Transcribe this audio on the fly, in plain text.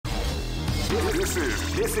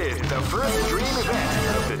This is the first dream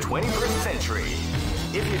event of the 21st century.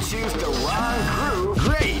 If you choose the wrong groove,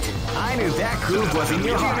 great! I knew that groove was in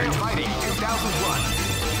your heart. Fighting 2001.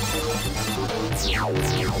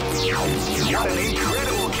 What an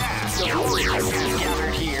incredible cast of warriors has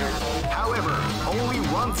gathered here. However, only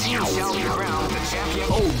one team shall be crowned the champion.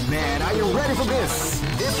 Oh man, are you ready for this?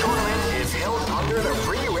 This tournament is held under the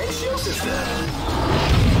free ratio system.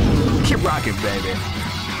 Keep rocking, baby.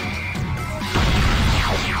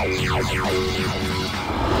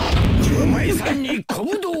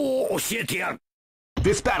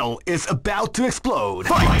 This battle is about to explode.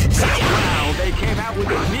 Fight! Wow, they came out with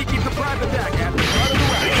a sneaky surprise attack at the start of the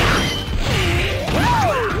round.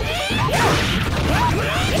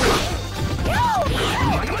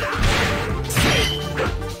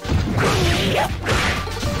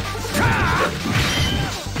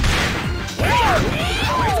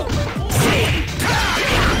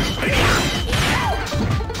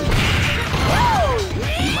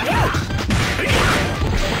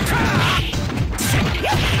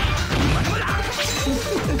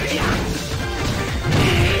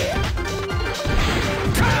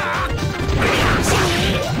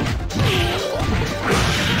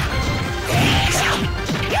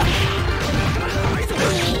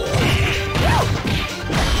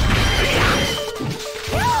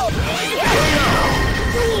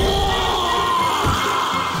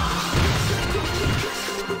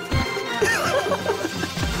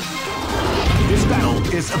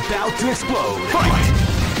 Is about to explode. Fight!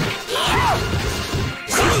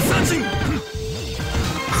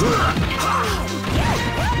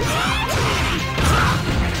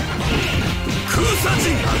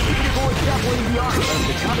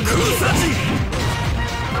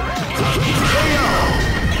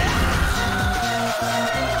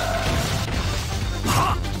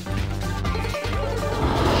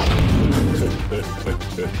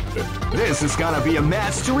 This is gonna be a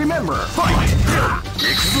match to remember. Fight!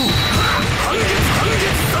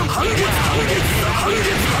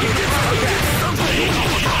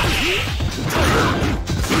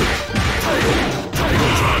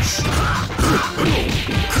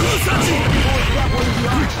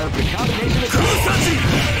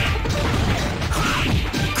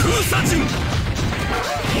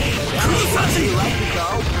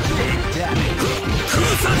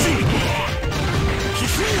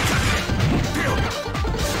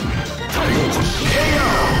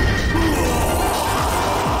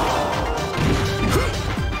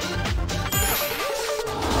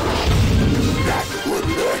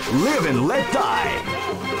 Live and let die.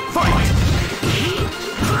 Fight!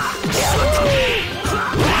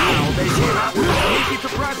 Wow, they came out with a sneaky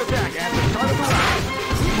surprise attack at the start of the round.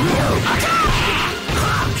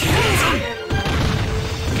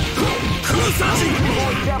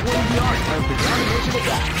 The art of the combination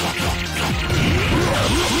attack.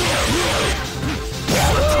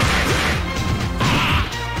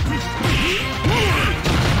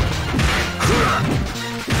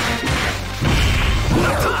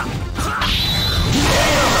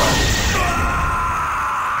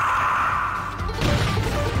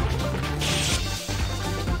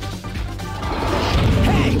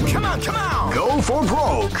 Hey, come on, come on! Go for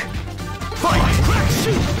broke! Fight! Crack,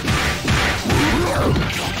 shoot!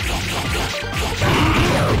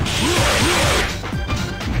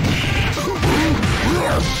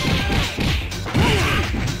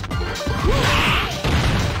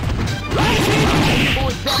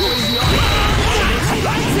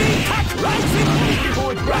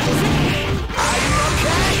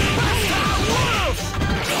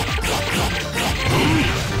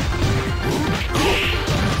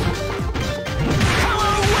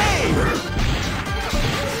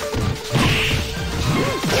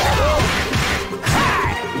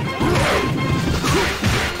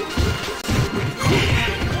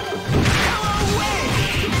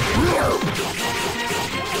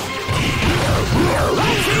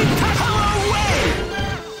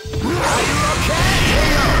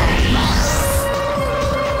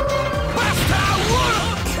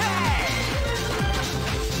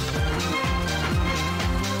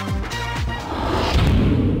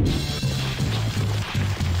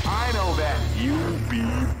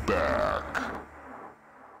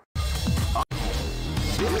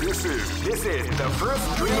 This is the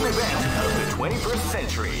first dream event of the 21st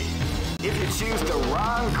century. If you choose the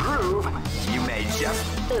wrong groove, you may just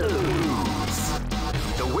lose.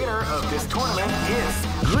 The winner of this tournament is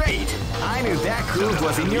great! I knew that groove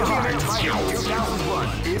was in your heart. Fighting 2001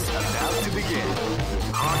 is about to begin.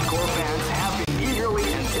 Hardcore fans have been eagerly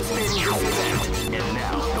anticipating this event, and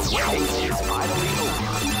now the waiting is finally over.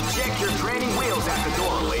 Check your training wheels at the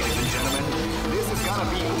door, ladies and gentlemen.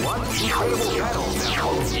 incredible battles that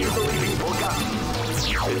won't easily be forgotten.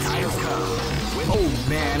 The titles come with... Oh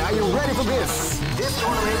man, are you ready for this? This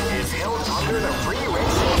tournament is held under the free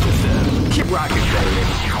ratio system. Keep rocking, baby.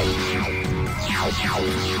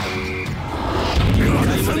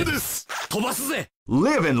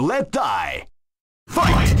 Live and let die.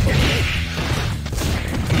 Fight!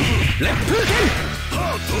 Left hook!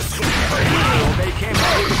 They came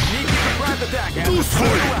out with a sneaky surprise attack after the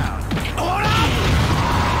third round.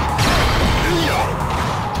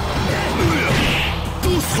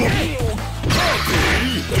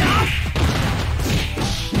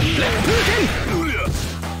 Left hook!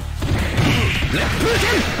 Left hook!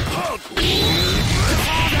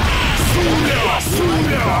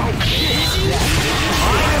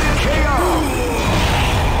 KO!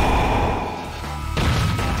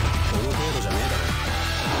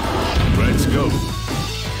 Let's go.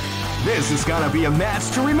 This is gonna be a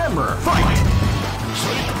match to remember. Fight!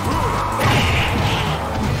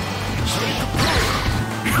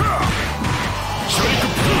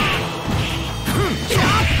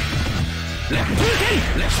 Left hook!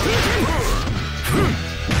 Left hook!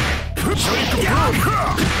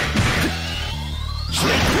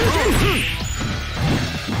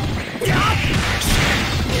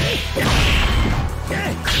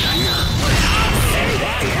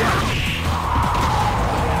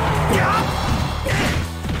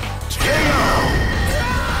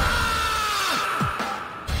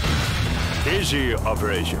 Easy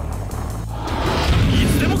operation.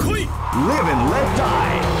 Live and let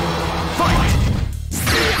die. Fight!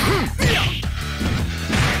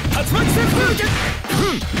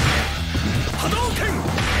 Hadouken!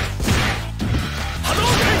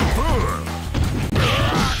 Hadouken!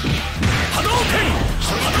 Hadouken!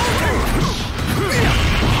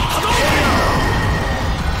 Hadouken!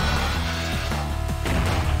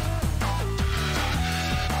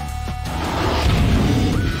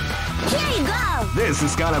 Here you go! This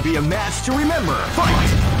is gonna be a match to remember. Fight!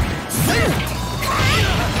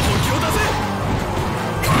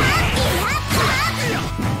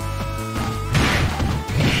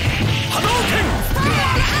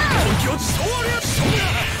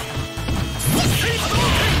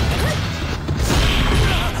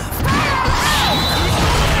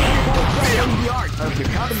 The art of the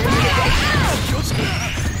combination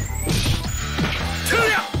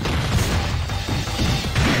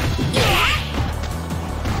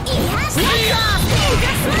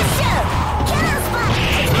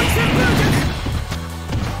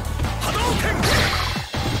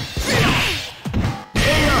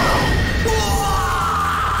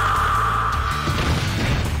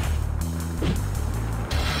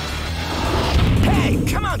Hey,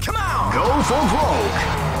 come on, come on! Go for broke!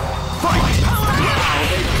 Fight!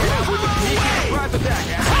 With the surprise attack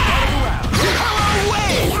after starting around. Power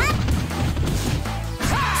away!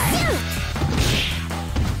 Power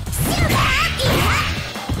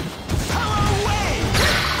away! Power away!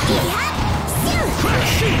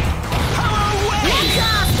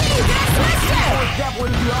 That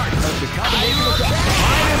was the art of the combination attack.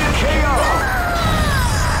 Final KO!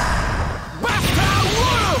 Basta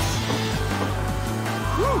Wolf!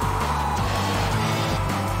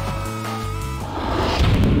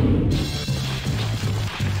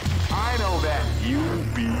 I know that you'll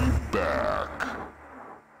be back.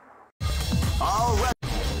 All right.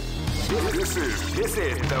 This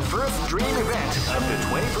is the first dream event of the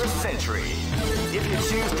 21st century. If you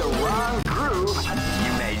choose the wrong groove,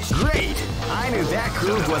 you may... Great! I knew that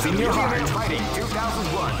groove was in your heart. Fighting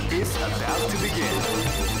 2001 is about to begin.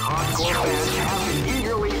 Hardcore fans have been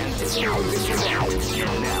eagerly anticipating this event.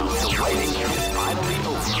 And now, the waiting is finally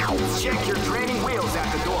over. Check your training wheels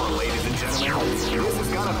at the door, ladies and gentlemen. This is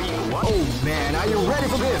gonna be one... Oh man, are you ready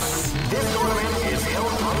for this? This tournament is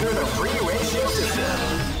held under the free ratio system.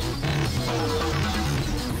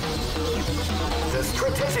 The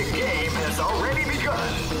strategic game has already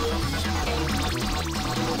begun.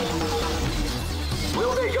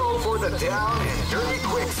 Will they go for the down and dirty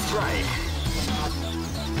quick strike?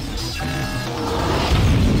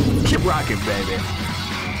 Keep rocking, baby.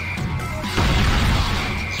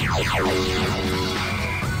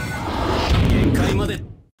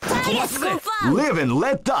 Live and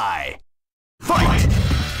let die. Fight!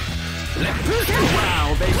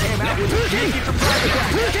 Wow, they came out with a sneaky surprise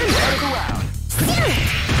attack at the start of the round.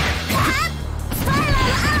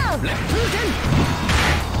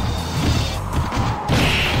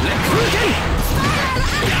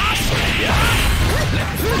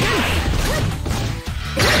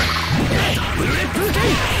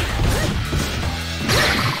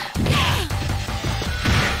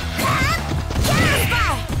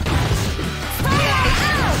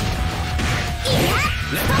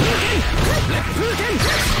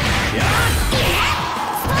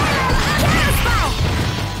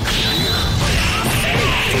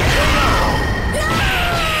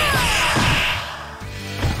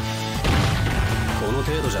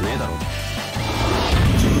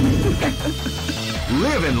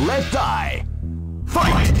 Live and let die.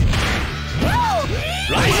 Fight!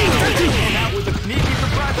 Rising Turkey! Came out with a sneaky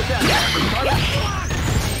surprise attack.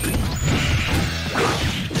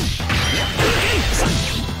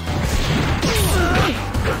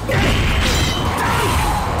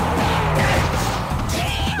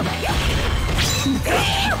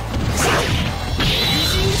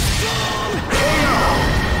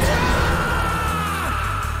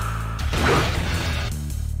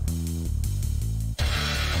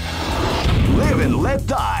 Live and let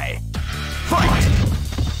die. Fight!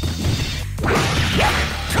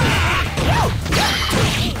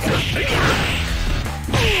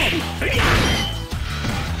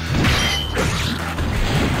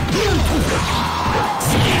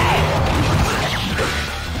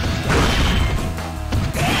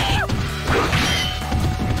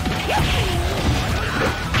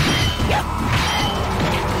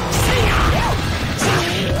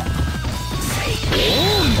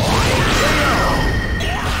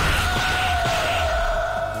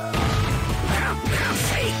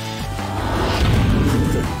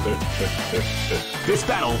 This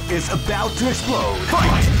battle is about to explode.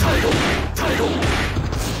 Fight! Title! Title!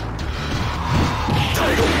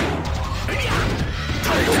 Title!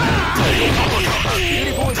 Title!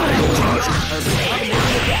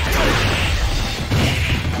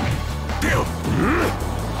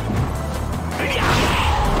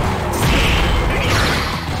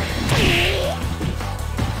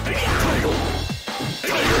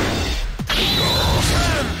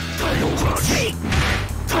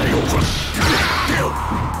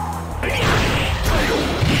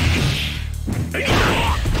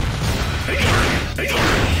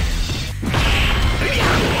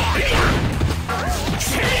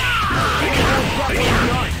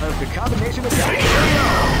 The combination of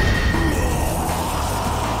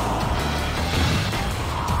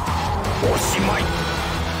Oshimai.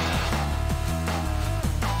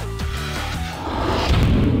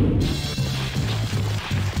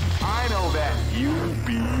 I know that you'll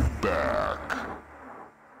be back.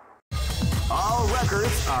 All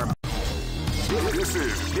records are. This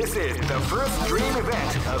is the first dream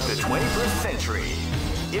event of the 21st century.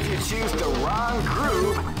 If you choose the wrong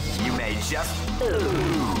groove, you may just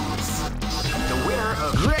lose. The winner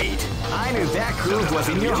of Great! I knew that groove was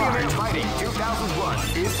in your heart. Fighting 2001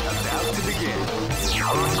 is about to begin.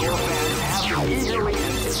 Hardcore fans have been eagerly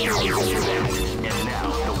anticipating this event, and now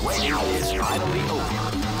the wait is finally over.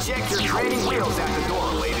 Check your training wheels at the door,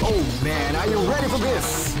 ladies. Oh man, are you ready for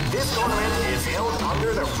this? This tournament is held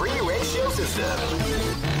under the free ratio system.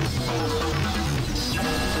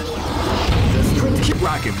 Keep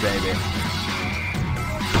rocking, baby.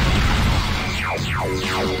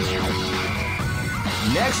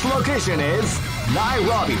 Next location is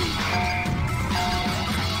Nairobi.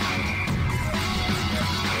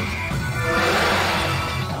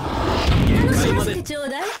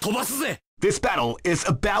 This battle is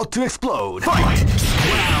about to explode. Fight!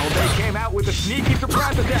 Wow, they came out with a sneaky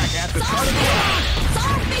surprise attack at the start of the round.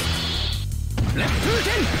 Left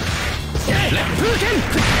Putin! Left Putin!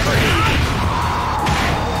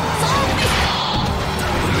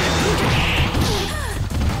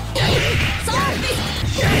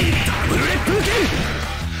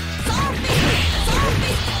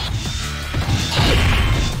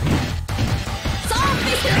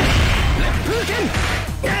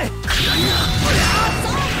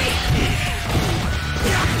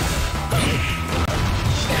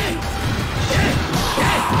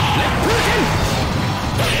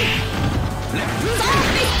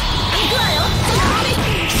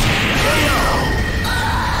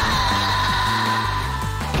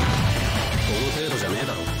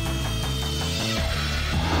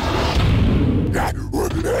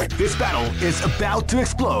 This battle is about to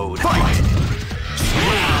explode. Fight!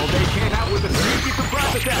 Wow, they came out with a sneaky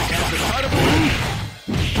surprise attack at the start of the round.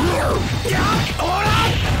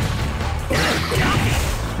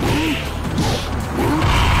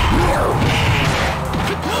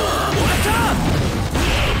 What's up?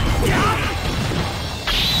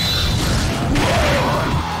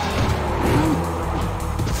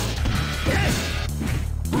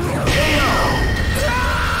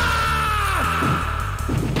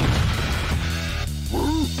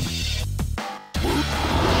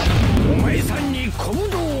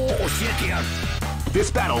 This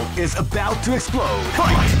battle is about to explode.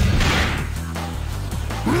 Fight!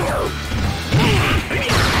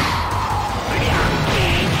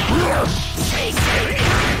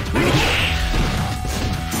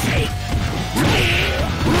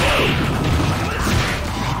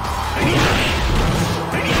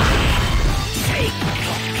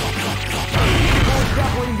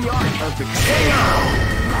 Separating the arc. of the KO.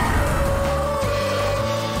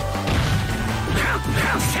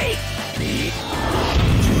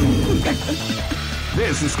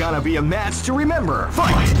 This is gonna be a match to remember.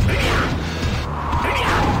 Fight!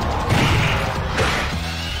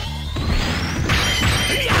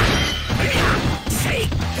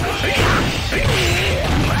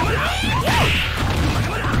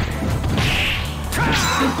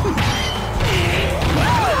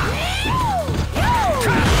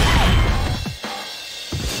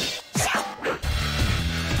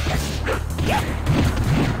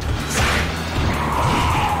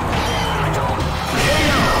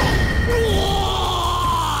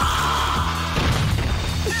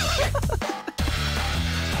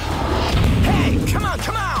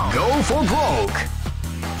 For broke.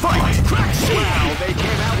 Fight! Wow, they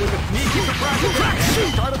came out with a sneaky surprise attack at the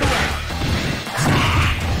start of the round.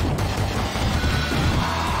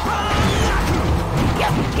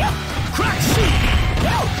 Crack shoot!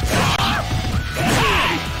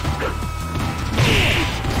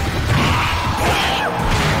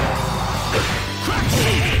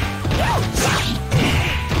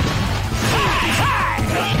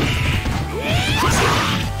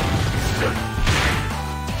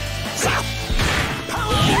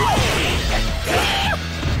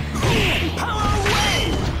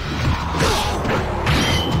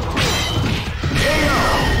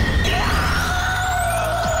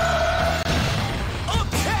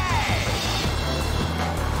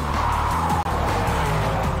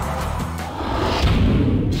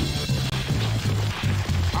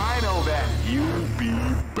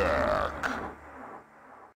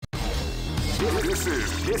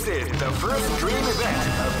 This is the first dream event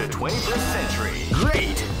of the 21st century.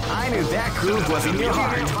 Great! I knew that groove was in your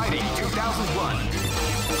heart. Fighting 2001.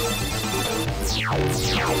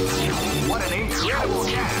 What an incredible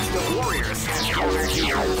cast of warriors has gathered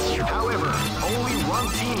here. However, only one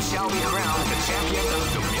team shall be crowned the champion of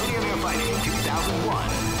the Millionaire Fighting 2001.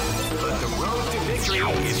 But the road to victory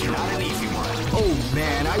is not an easy one. Oh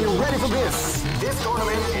man, are you ready for this? This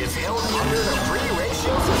tournament is held under the free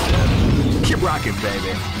ratio system. Keep rocking,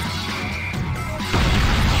 baby.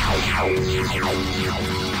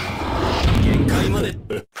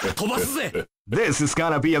 This is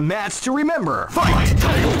gonna be a match to remember. Fight!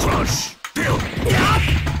 Title Crush! Wow,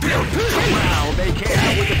 they came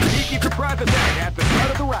out with a sneaky surprise attack at the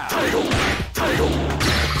start of the round. Title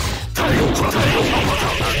Crush!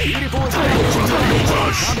 Beautiful attack!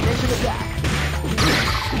 Combination attack!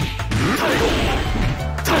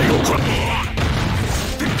 Title Crush!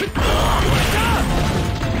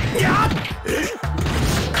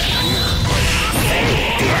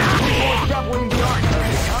 Doubling the art of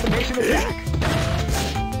the combination attack.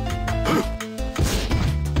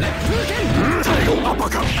 Left hook in! Title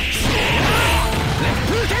uppercut! Left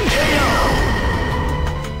hook in!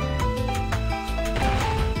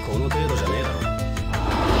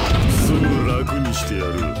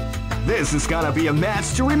 This is gonna be a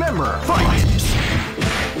match to remember. Fight!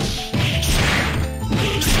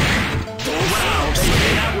 Wow, they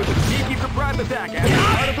came out with a sneaky surprise attack at the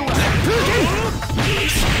start of the round.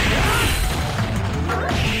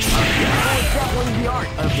 Doubling the art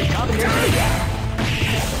of the combination attack.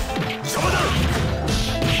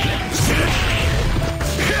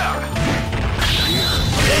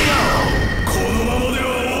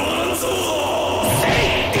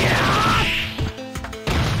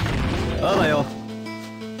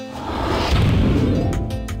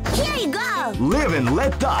 Here you go! Live and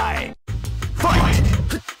let die! Fight!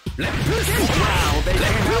 Wow, they came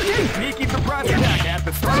out with a sneaky surprise attack at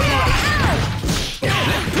the start of the round.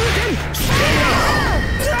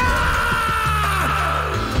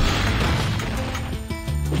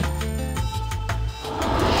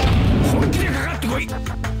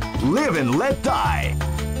 Live and let die!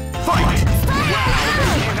 Fight! Wow,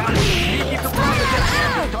 they came out with a sneaky surprise attack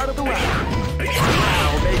at the start of the round.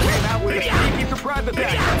 Wow, they came out with a sneaky surprise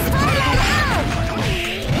attack at the start of the round.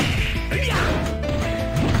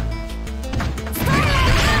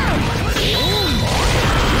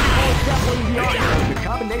 Doubling the art of the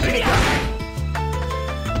combination attack.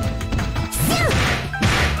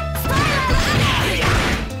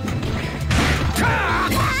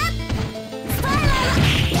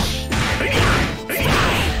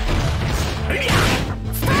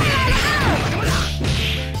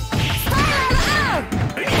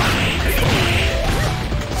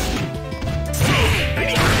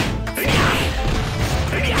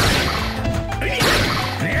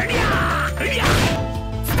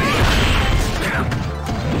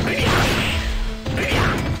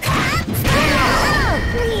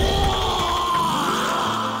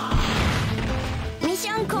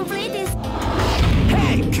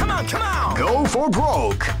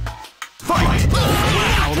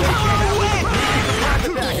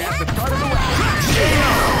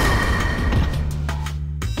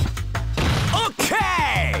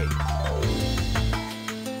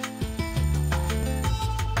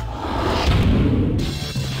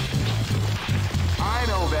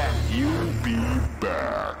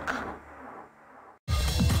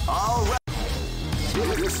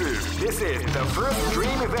 This is the first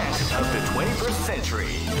dream event of the 21st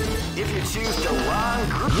century. If you choose the wrong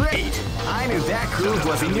group, great! I knew that groove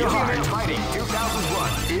was in your heart. Fighting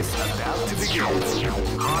 2001 is about to begin.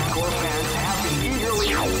 Hardcore fans have been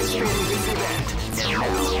eagerly anticipating this event, and now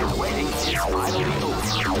the waiting is finally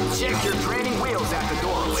over. Check your training wheels at the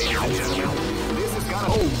door, ladies and gentlemen. This is gonna.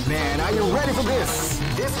 Oh man, are you ready for this?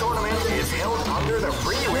 This tournament is held under the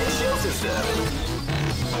free ratio system.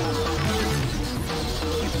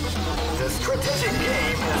 The strategic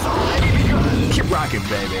game has already begun. Keep rocking,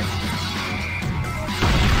 baby.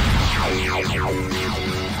 Here you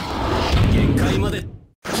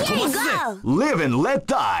go! Live and let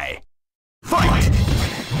die. Fight!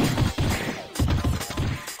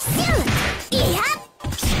 Shoot! Yep!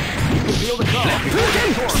 Feel the call before the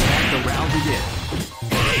storm and the round begins.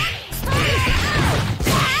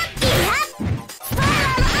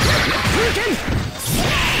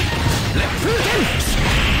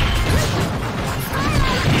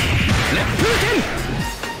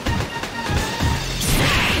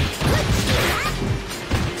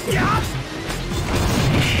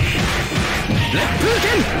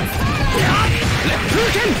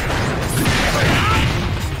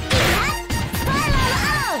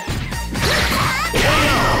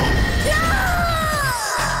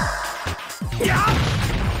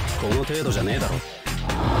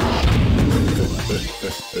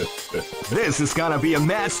 This is gonna be a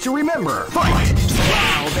match to remember. Fight!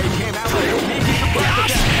 Wow, they came out with a sneaky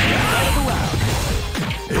surprise attack out of the round.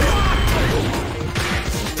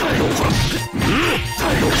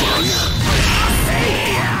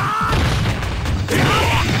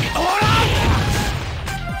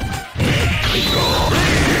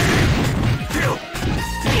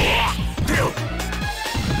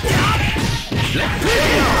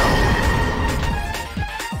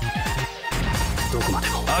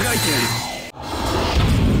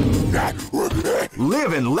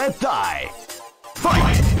 Live and let die. Fight!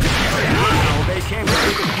 Wow, they came out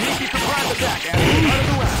with a sneaky surprise attack at the start of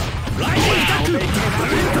the round. Wow, they came out with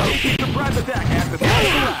a sneaky surprise attack at the start of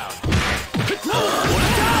the round.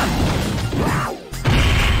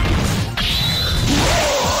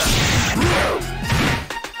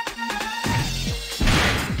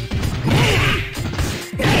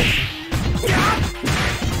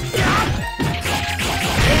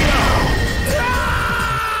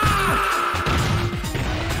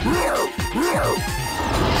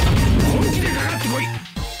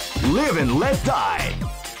 Live and let die.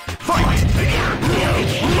 Fight!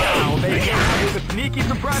 Wow, they came out with a sneaky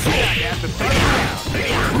surprise attack at the start of the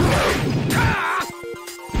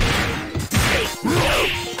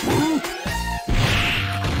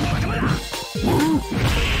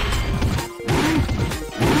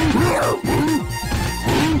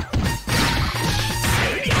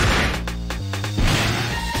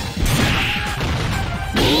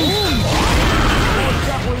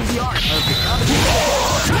the art of the competition.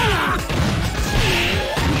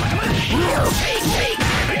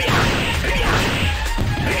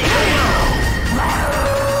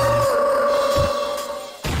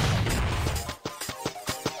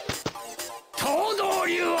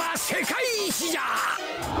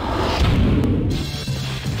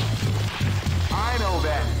 I know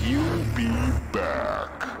that you'll be back.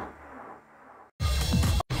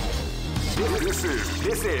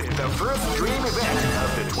 This is the first dream event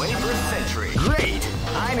of the 21st century. Great!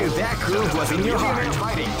 I knew that groove was in your heart.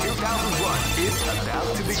 Fighting 2001 is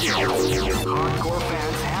about to begin. Hardcore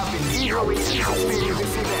fans have been eagerly anticipating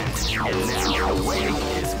this event, and now the waiting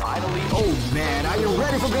is finally over. Oh man, are you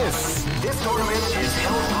ready for this? This tournament is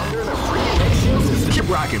held under the free ratio system. Keep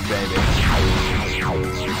rocking, baby.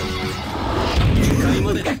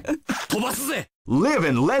 Live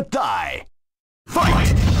and let die.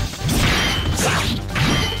 Fight!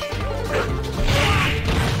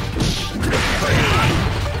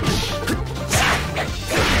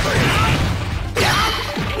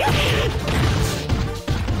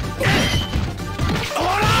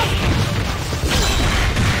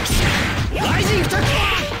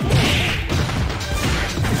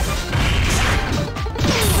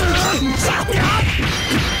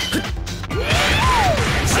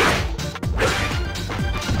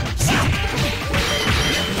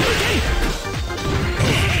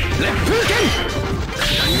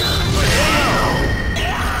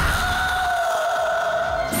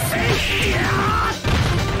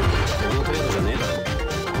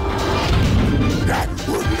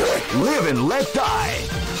 Live and let die.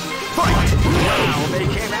 Fight! Wow, they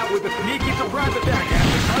came out with a sneaky surprise attack at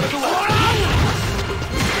the start of the round.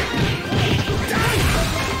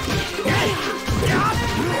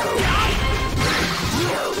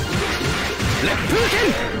 Let's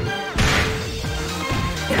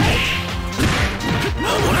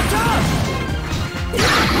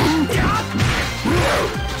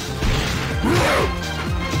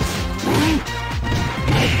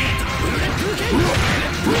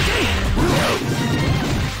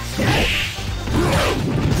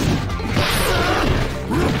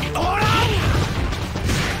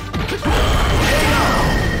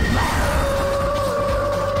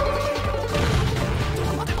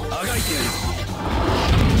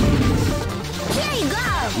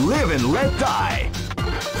Live and let die.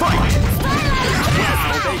 Fight!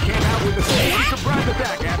 Wow, they came out with a sneaky surprise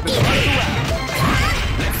attack at the start of the round.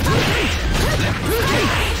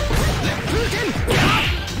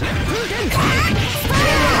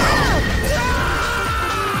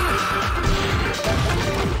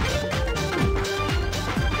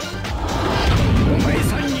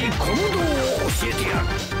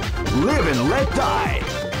 Live and let die.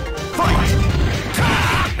 Fight!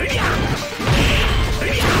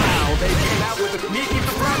 Wow, they came out with a sneaky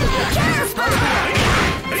surprise attack.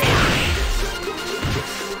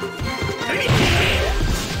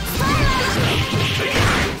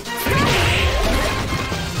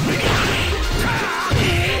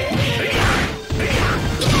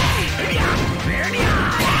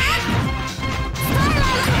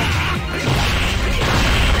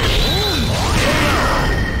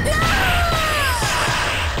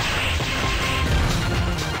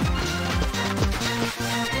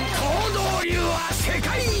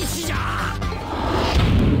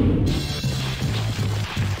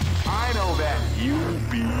 I know that you'll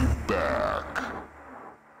be back.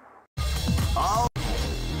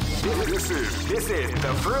 This is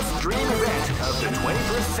the first dream event of the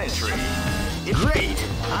 21st century. Great!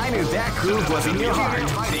 I knew that groove was in your heart.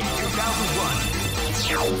 Fighting 2001.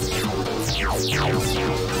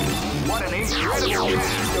 What an incredible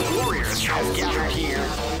cast of warriors has gathered here.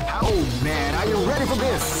 Oh man, are you ready for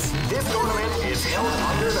this? This tournament is held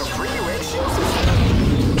under the free ratio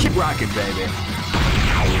system. Keep rocking, baby.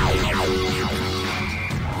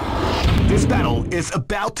 This battle is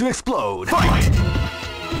about to explode. Fight!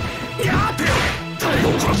 Wow,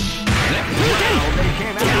 they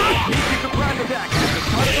came out with a sneaky surprise attack at the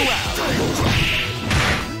start of the round.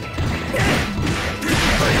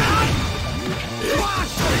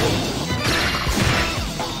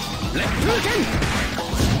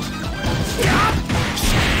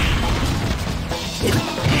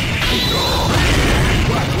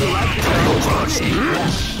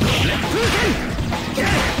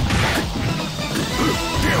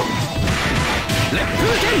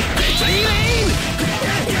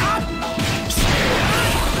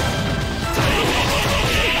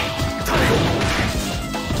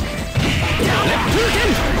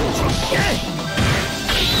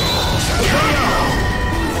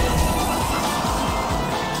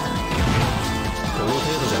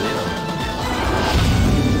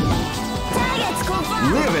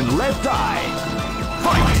 Live and let die.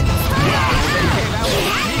 Fight!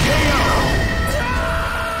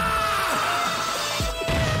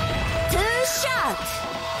 Two shots.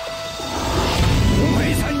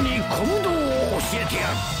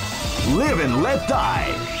 Live and let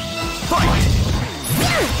die. Fight!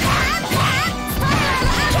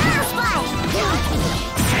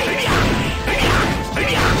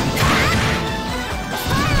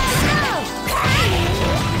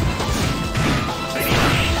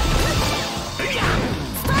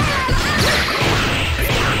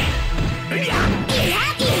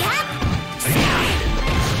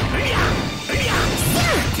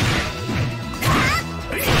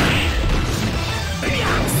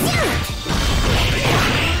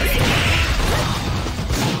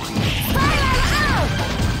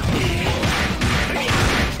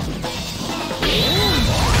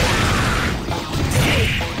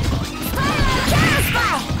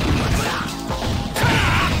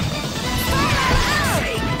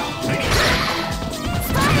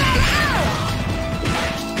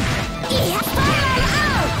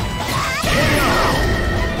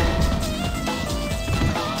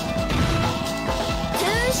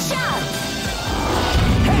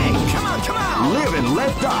 Live and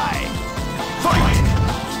let die. Fight!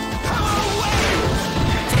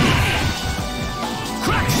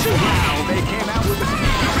 Crack shoot! Wow, they came out with a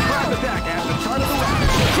sneaky surprise attack at the start of the round.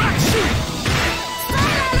 Crack shoot!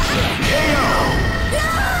 KO!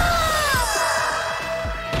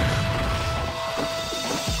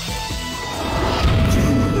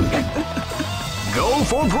 Go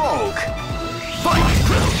for broke. Fight!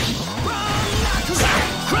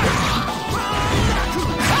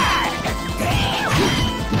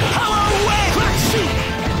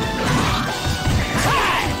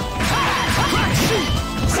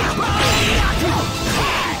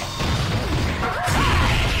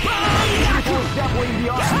 Definitely the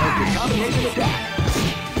awesome of the combination attack.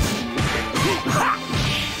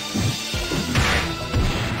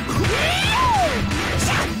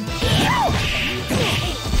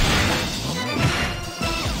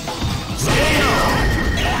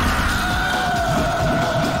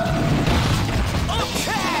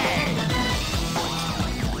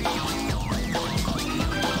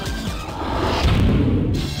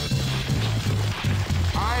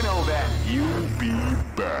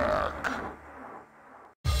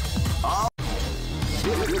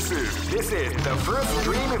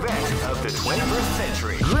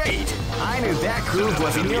 century. Great! I knew that groove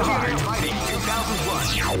was in your heart. Fighting 2001.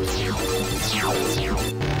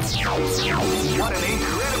 What an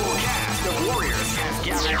incredible cast of warriors has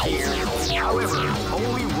gathered here. However,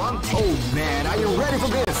 only one team. Oh man, are you ready for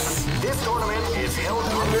this? This tournament is held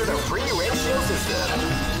under the free ratio system.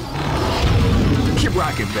 Keep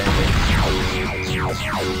rocking, baby.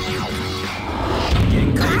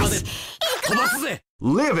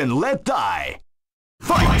 Live and let die.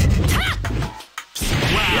 Fight!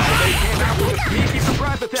 Wow, they came out with a sneaky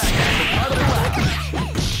surprise attack at the start of the round.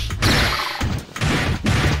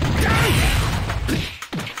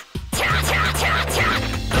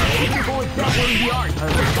 People is doubling the art of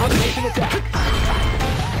the combination attack.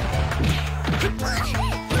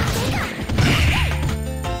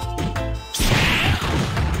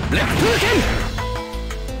 Left hook in!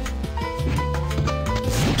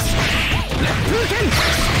 Left hook in!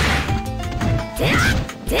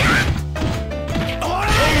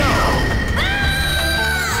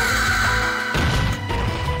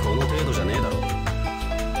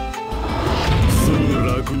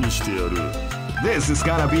 This is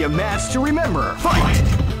gonna be a match to remember. Fight!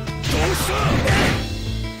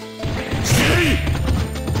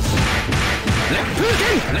 Left hook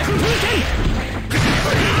in! Left hook in!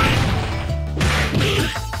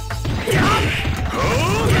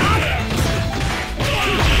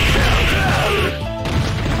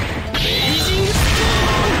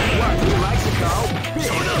 What we like to call big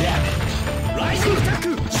damage. Rising attack!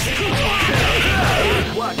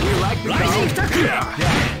 What we like to call big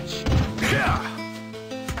damage.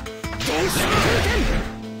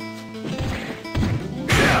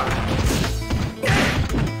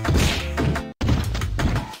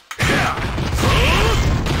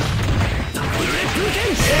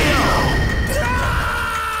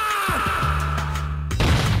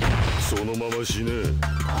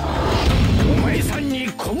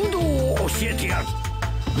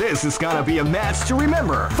 This is gonna be a match to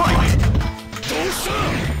remember. Fight!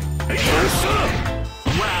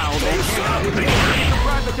 Wow, they came out with a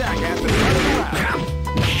surprise attack at the start of the round.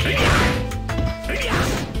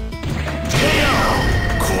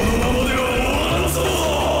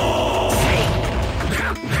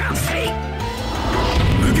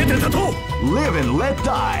 Live and let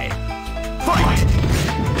die. Fight!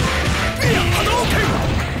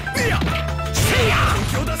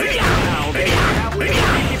 Now they came out with a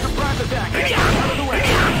sneaky surprise attack at the start of the round.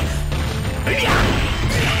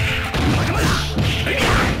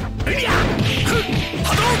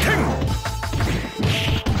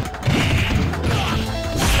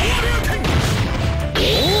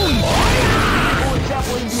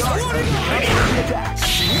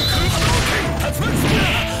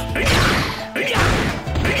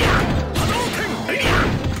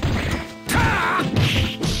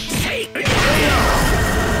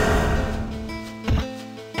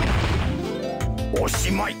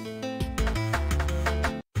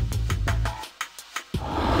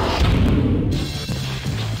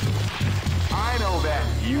 I know that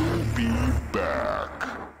you'll be back.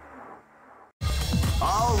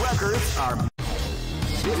 All records are.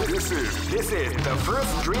 This is the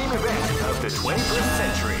first dream event of the 21st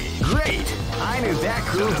century. Great! I knew that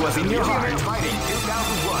groove was in your heart. Fighting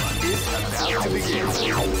 2001 is about to begin.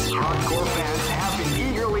 Hardcore fans have been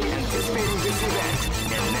eagerly anticipating this event,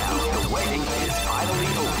 and now the waiting is finally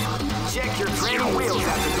over. Check your training wheels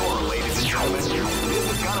at the door, ladies and gentlemen. This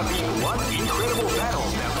is gonna be one incredible battle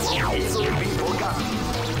that won't easily be forgotten.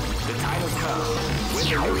 The time has come when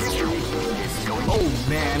the new history is going. Oh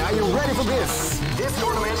man, are you ready for this? This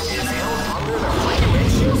tournament is held under the free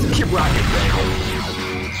ratio. Keep rocking, baby.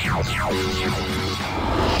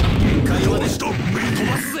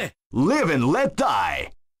 Live and let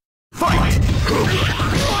die. Fight!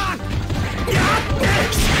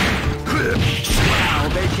 Wow,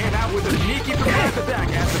 they came out with a sneaky surprise attack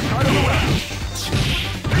at the start of the round.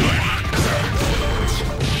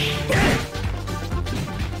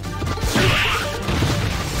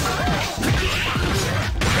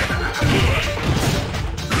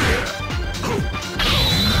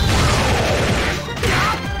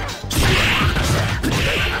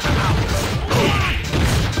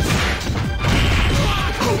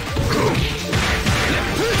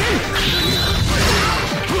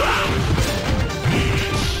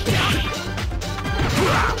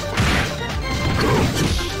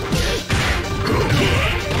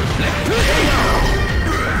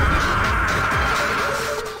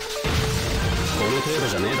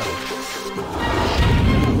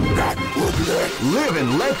 Live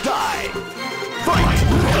and let die. Fight!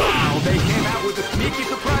 Wow, they came out with a sneaky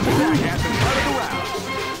surprise attack at the start of the round.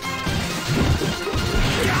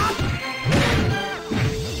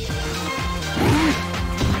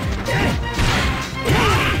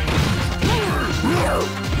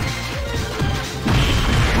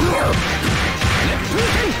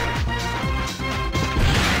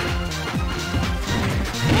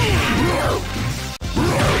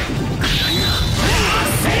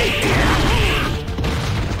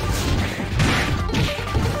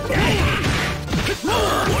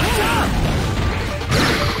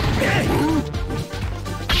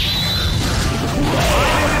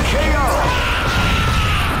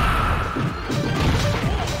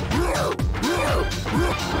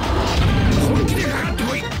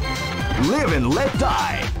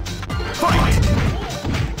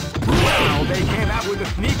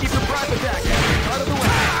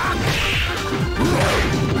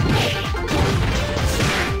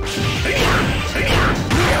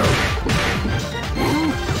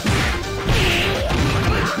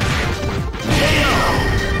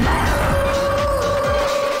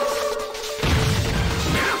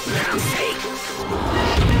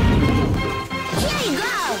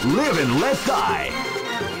 and let die.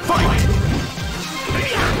 Fight!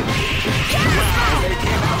 Wow, they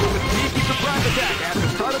came out with a sneaky surprise attack at the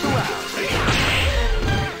start of the round.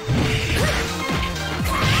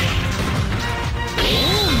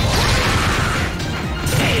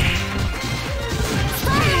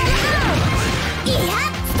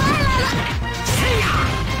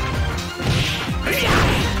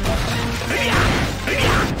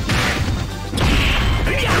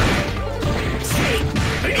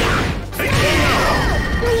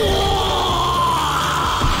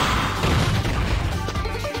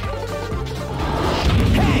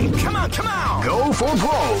 Go for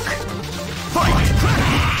broke! Fight!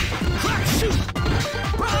 Crack, shoot!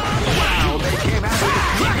 Wow, they came out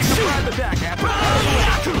with a surprise attack after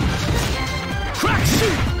crack,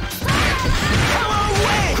 shoot! Power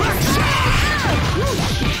away! Crack, shoot!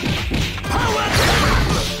 Power!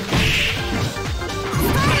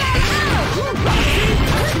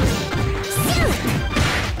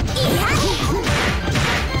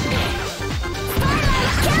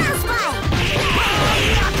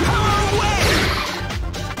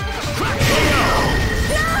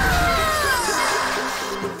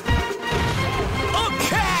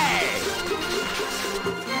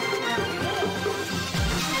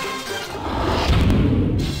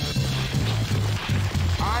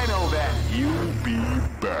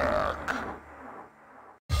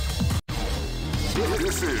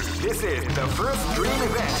 This is the first dream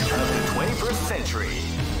event of the 21st century.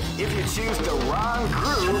 If you choose the wrong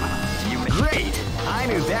groove, you may... Great! I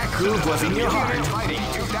knew that groove was in your heart. Fighting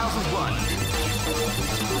 2001.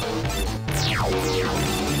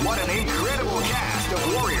 What an incredible cast of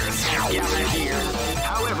warriors has gathered here.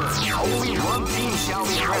 However, only one team shall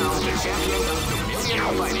be crowned the champion of the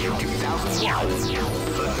Millionaire Fighting 2001.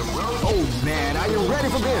 But the road... Oh man, are you ready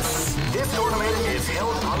for this? This tournament is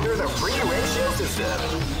held under the free ratio system.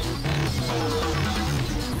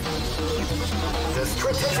 The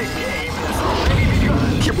strategic game has already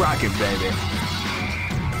begun. Keep rocking, baby.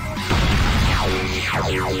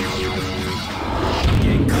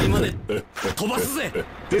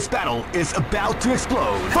 This battle is about to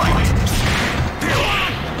explode. Fight!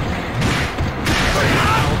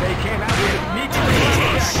 They came out with a sneaky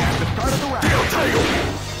attack at the start of the round.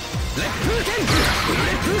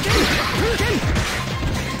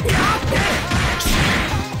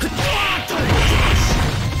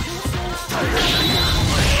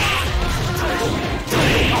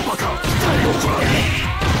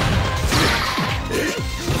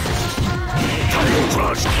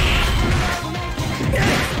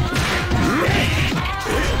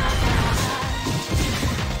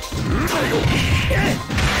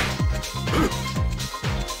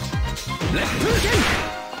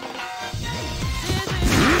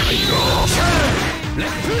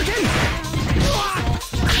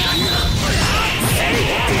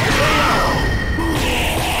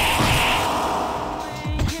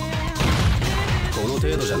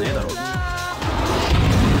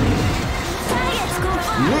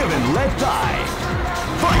 Live and let die.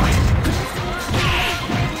 Fight!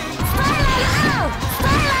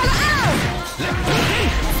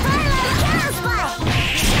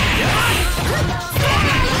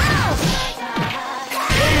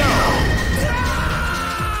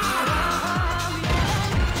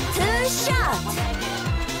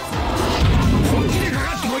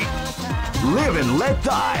 Live and let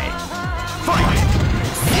die. Fight!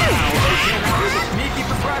 Wow, they came out with a sneaky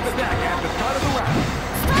surprise attack at the start of the round.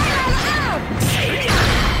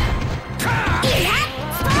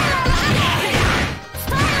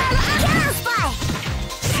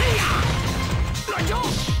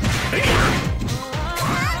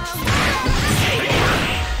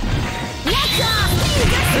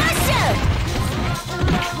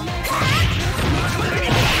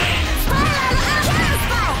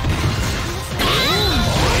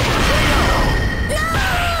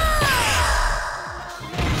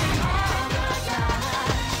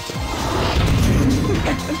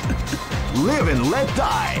 Live and let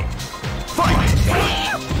die. Fight!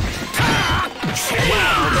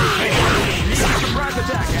 Wow, they came out with a sneaky surprise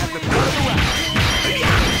attack at the start of the round.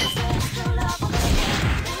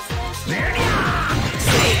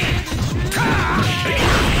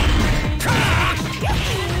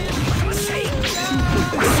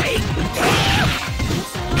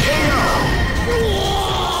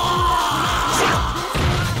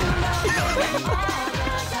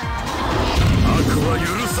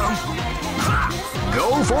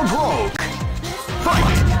 Go for broke. Fight!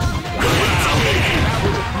 That was a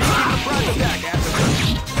sneaky surprise attack at the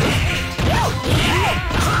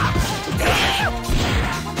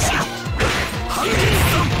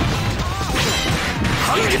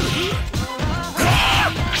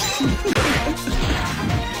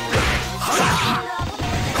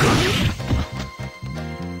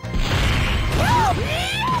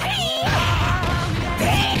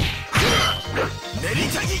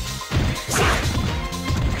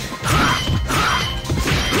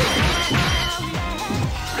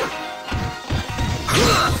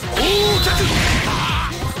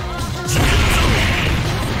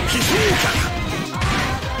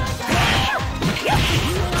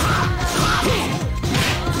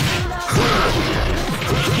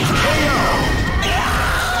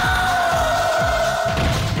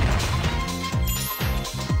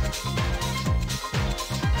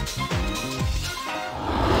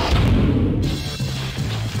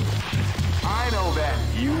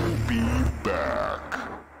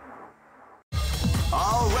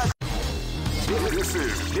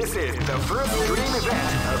This is the first dream event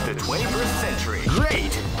of the 21st century.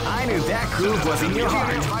 Great! I knew that groove was in your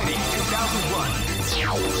heart. Fighting 2001.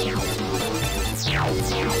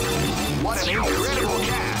 What an incredible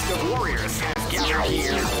cast of warriors has gathered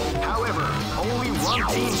here. However, only one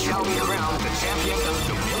team shall be crowned the champion of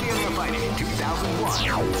the Millionaire Fighting 2001.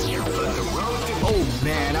 But the road to... Oh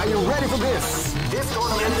man, are you ready for this? This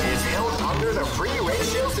tournament is held under the free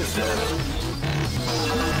ratio system.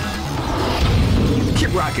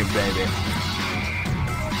 Keep rocking, baby.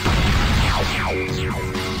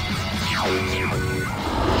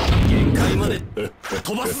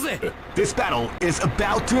 This battle is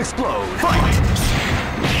about to explode. Fight!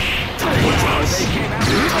 They came out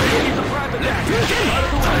with a private attack.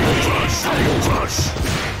 The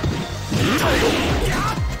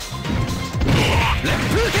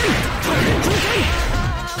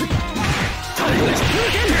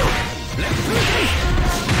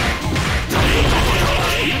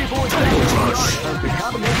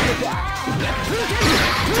combination attack.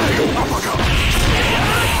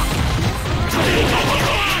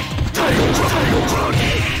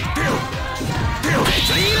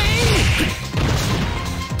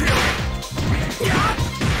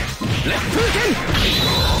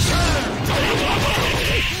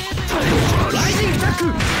 Rising attack.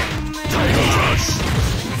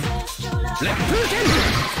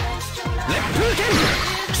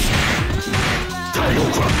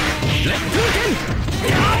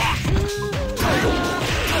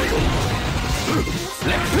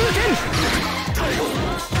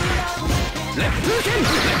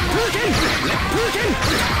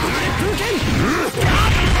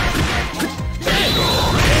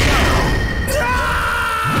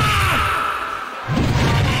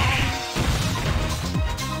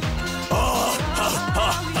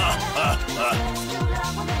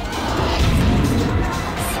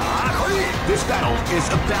 This battle is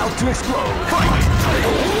about to explode. Fight! They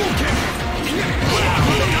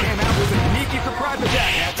came out with a sneaky surprise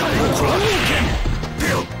attack at the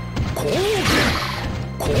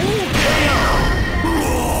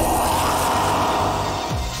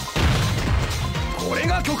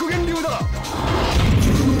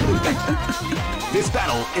This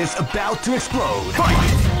battle is about to explode. Fight!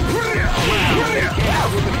 They came out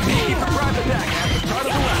with a sneaky surprise attack at the start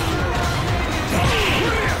of the round.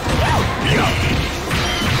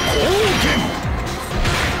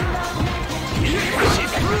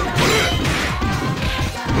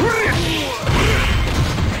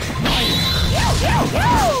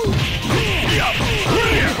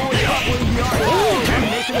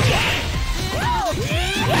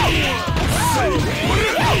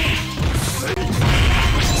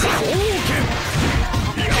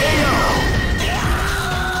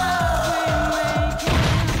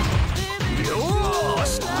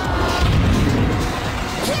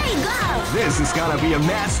 This is gonna be a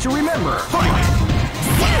match to remember. Fight!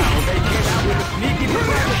 Wow, they came out with a sneaky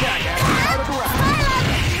surprise attack at the start of the round.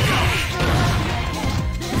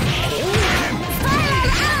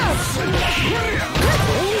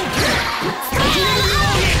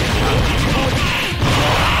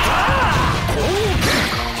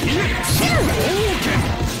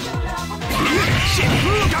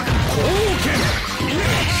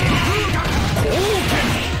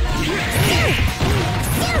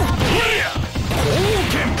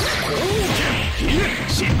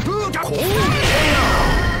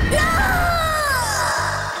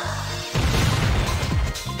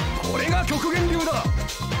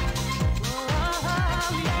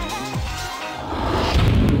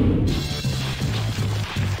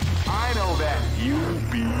 I know that you'll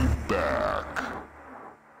be back.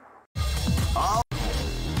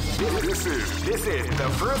 This is the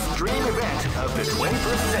first dream event of the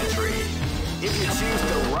 21st century. If you choose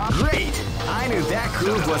the wrong... Great! I knew that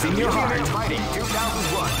groove was in your heart. Fighting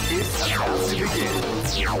 2001 is about to begin.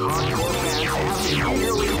 Hardcore fans have been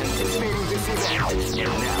eagerly anticipating this event,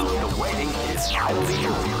 and now the waiting is finally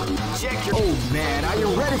over. Check your... Oh man, are you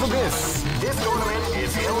ready for this? This tournament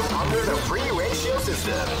is held under the free ratio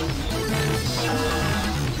system.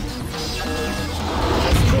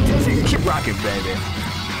 Keep rocking, baby.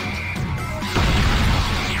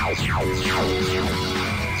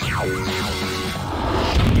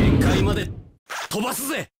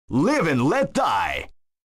 Live and let die.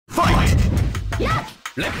 Fight!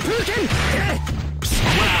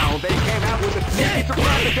 Wow, they came out with a sneaky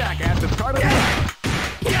surprise attack at the start of the round.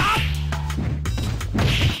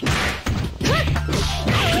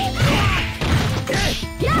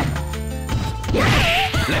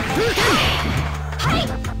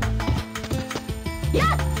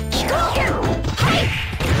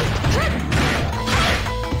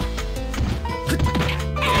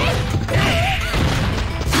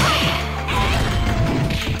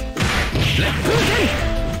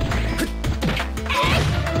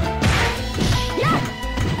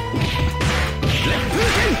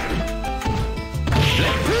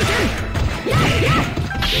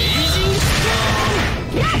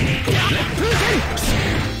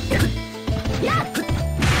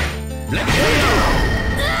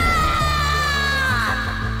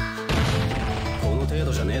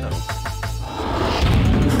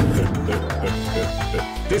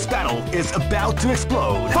 battle is about to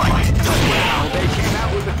explode. Fight! Wow, they came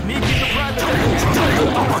out with a sneaky surprise attack.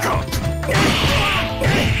 Uppercut!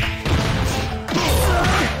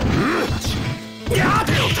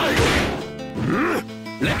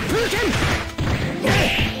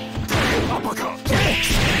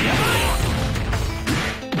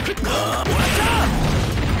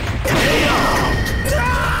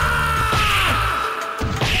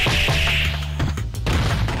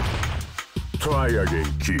 Try again,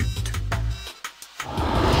 kid.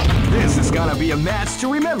 This is gonna be a match to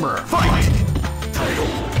remember. Fight! They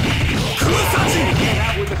came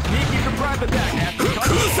out with a sneaky surprise attack after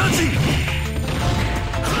touching.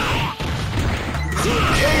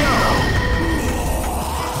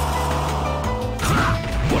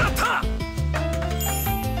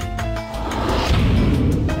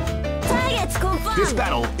 Targets confirmed. This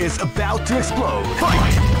battle is about to explode.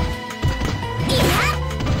 Fight!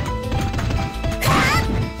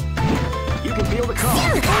 You can feel the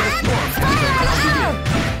calm before the storm as the round begins.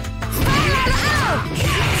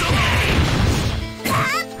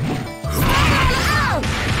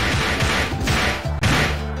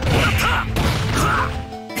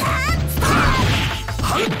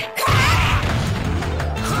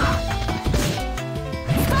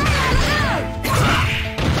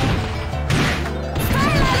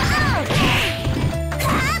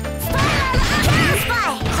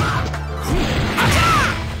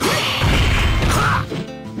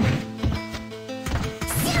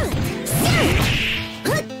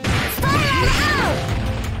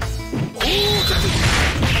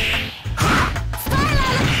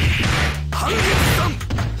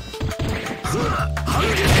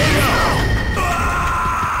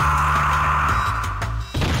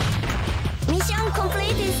 Mission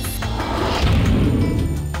completed.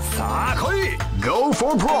 Go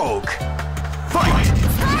for broke. Fight!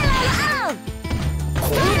 Spiral out.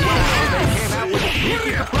 They came out with a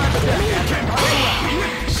sneaky surprise attack after touching.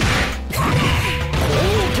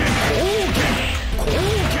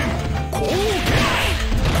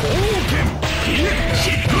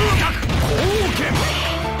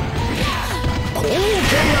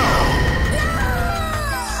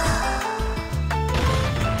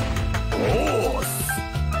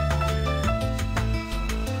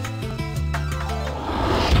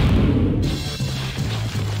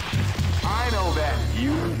 I know that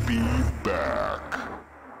you'll be back.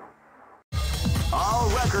 All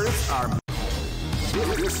records are.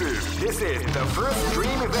 This is the first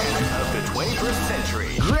dream event of the 21st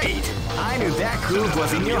century. Great! I knew that groove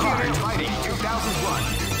was in your heart. Fighting 2001.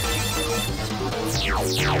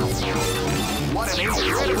 What an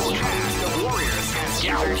incredible cast of warriors has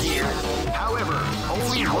gathered here. However,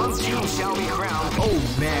 only one team shall be crowned. Oh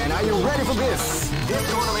man, are you ready for this? This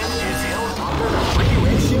tournament is held under the free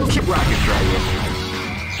ratio. Keep rocking, Dragon.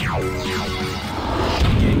 Here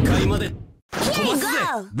you go.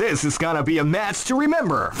 This is gonna be a match to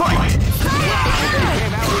remember. Fight! They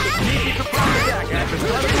came out with a sneaky surprise attack at the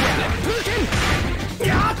start of the round.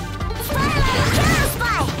 Counter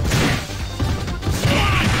spike.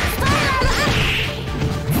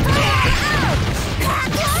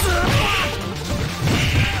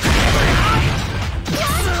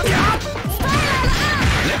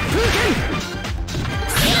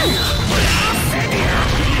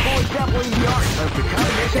 Definitely the art of the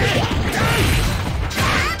combination.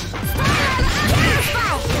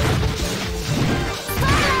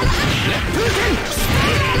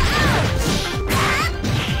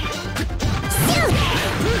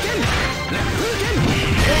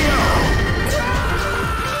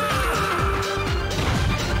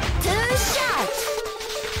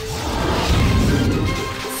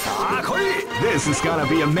 This is gonna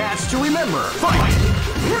be a match to remember. Fight!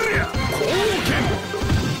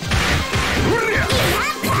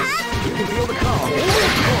 You can feel the calm before the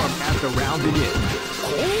storm as the round begins.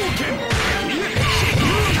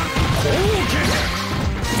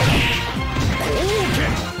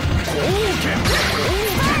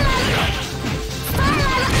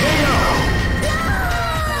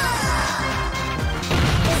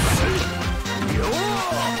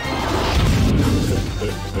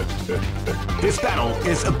 This battle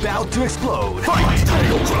is about to explode. Fight!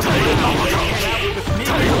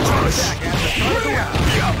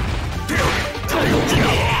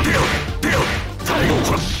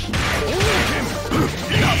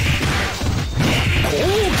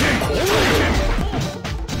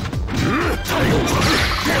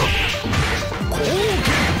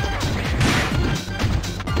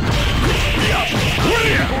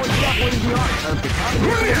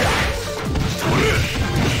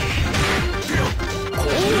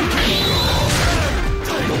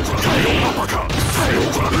 Uppercut!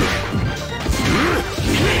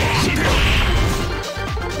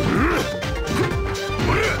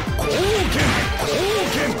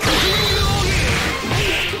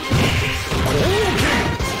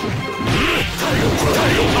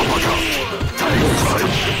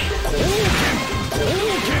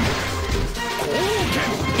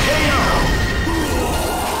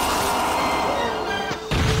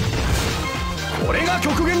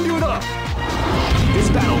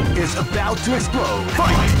 is about to explode.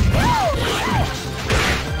 Fight!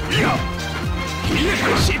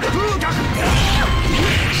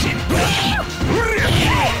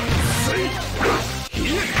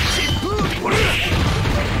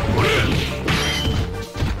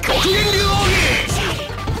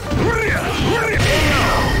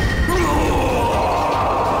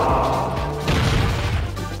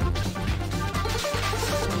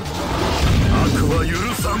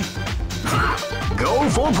 Go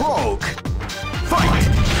for broke. Fight!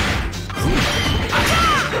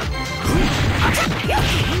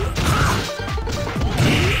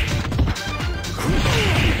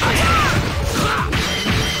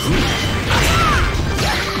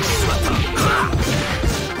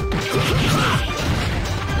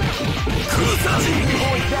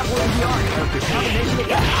 Boys, that was the arc of the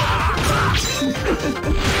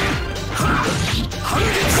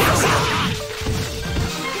combination.